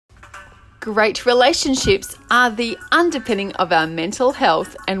Great relationships are the underpinning of our mental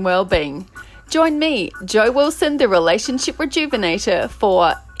health and well-being. Join me, Jo Wilson, the Relationship Rejuvenator,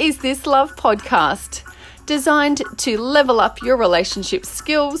 for Is This Love podcast, designed to level up your relationship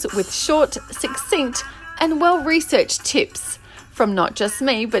skills with short, succinct, and well-researched tips from not just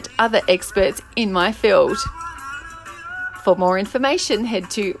me, but other experts in my field. For more information,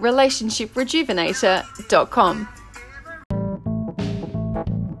 head to relationshiprejuvenator.com.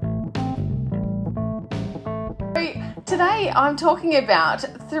 Today I'm talking about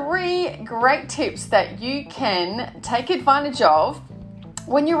 3 great tips that you can take advantage of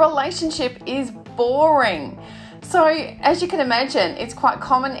when your relationship is boring. So as you can imagine, it's quite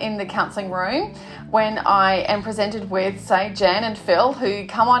common in the counselling room when I am presented with, say, Jan and Phil, who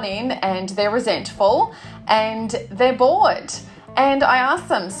come on in and they're resentful and they're bored. And I ask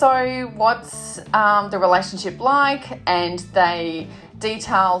them, so what's the relationship like? And they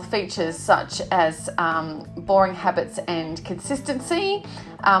detail features such as boring habits and consistency,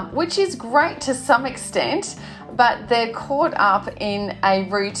 which is great to some extent, but they're caught up in a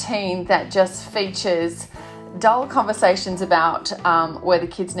routine that just features dull conversations about where the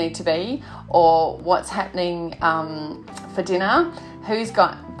kids need to be or what's happening for dinner, who's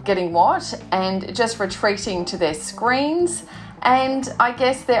getting what, and just retreating to their screens. And I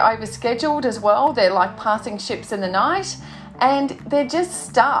guess they're overscheduled as well. They're like passing ships in the night and they're just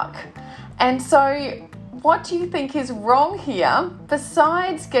stuck. And so what do you think is wrong here,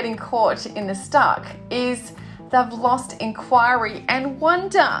 besides getting caught in the stuck, is they've lost inquiry and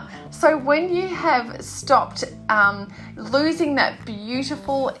wonder. So when you have stopped losing that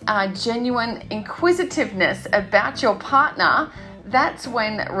beautiful, genuine inquisitiveness about your partner, that's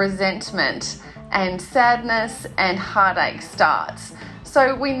when resentment and sadness and heartache starts.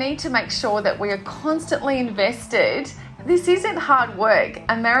 So we need to make sure that we are constantly invested. This isn't hard work.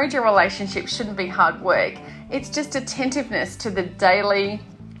 A marriage or relationship shouldn't be hard work. It's just attentiveness to the daily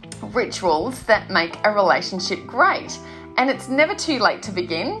rituals that make a relationship great. And it's never too late to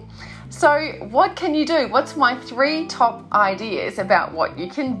begin. So what can you do? What's my 3 top ideas about what you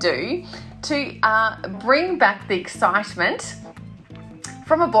can do to bring back the excitement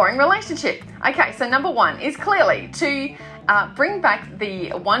from a boring relationship? Okay, so number 1 is clearly to bring back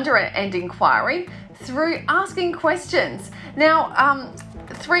the wonder and inquiry through asking questions. Now,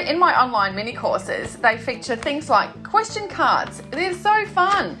 3 in my online mini courses, they feature things like question cards. They're so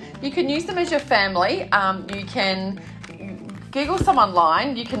fun. You can use them as your family. You can Google some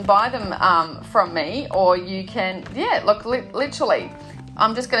online. You can buy them from me, or you can, literally.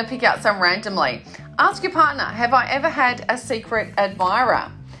 I'm just going to pick out some randomly. Ask your partner, have I ever had a secret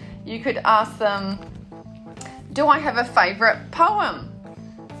admirer? You could ask them, do I have a favourite poem?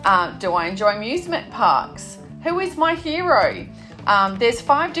 Do I enjoy amusement parks? Who is my hero? There's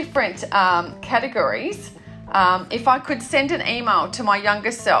 5 different categories. If I could send an email to my younger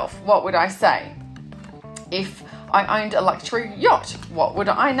self, what would I say? If I owned a luxury yacht, what would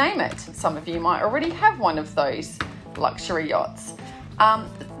I name it? Some of you might already have one of those luxury yachts.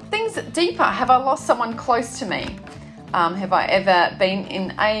 Things deeper. Have I lost someone close to me? Have I ever been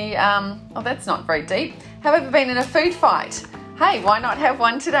in a, that's not very deep. Have I ever been in a food fight? Hey, why not have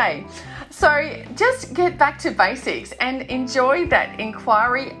one today? So just get back to basics and enjoy that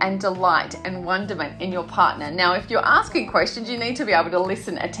inquiry and delight and wonderment in your partner. Now, if you're asking questions, you need to be able to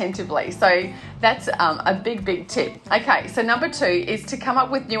listen attentively. So that's a big tip. Okay, so number 2 is to come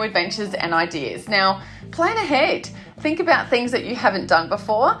up with new adventures and ideas. Now, plan ahead. Think about things that you haven't done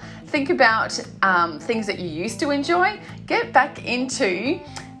before. Think about things that you used to enjoy. Get back into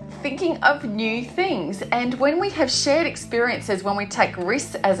thinking of new things. And when we have shared experiences, when we take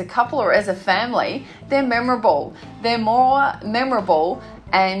risks as a couple or as a family, they're memorable. They're more memorable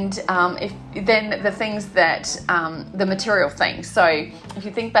and than the things that, the material things. So if you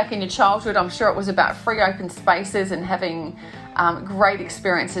think back in your childhood, I'm sure it was about free open spaces and having great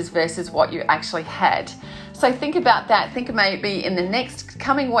experiences versus what you actually had. So think about that. Think maybe in the next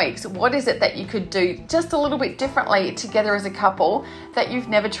coming weeks, what is it that you could do just a little bit differently together as a couple that you've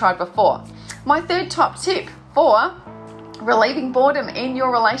never tried before? My 3rd top tip for relieving boredom in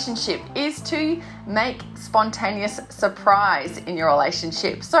your relationship is to make spontaneous surprise in your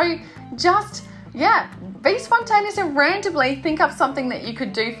relationship. So just, be spontaneous and randomly think up something that you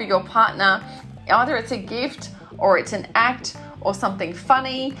could do for your partner. Either it's a gift or it's an act or something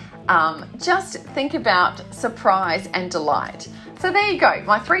funny. Just think about surprise and delight. So there you go,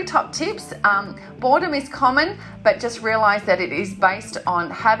 my 3 top tips. Boredom is common, but just realize that it is based on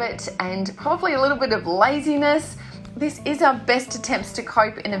habit and probably a little bit of laziness. This is our best attempts to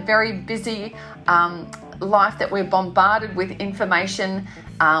cope in a very busy life that we're bombarded with information.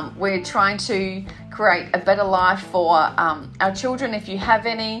 We're trying to create a better life for our children, if you have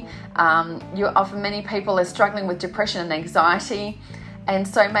any. Often many people are struggling with depression and anxiety. And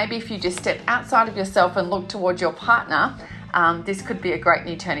so maybe if you just step outside of yourself and look towards your partner, this could be a great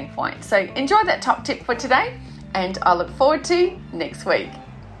new turning point. So enjoy that top tip for today, and I look forward to next week.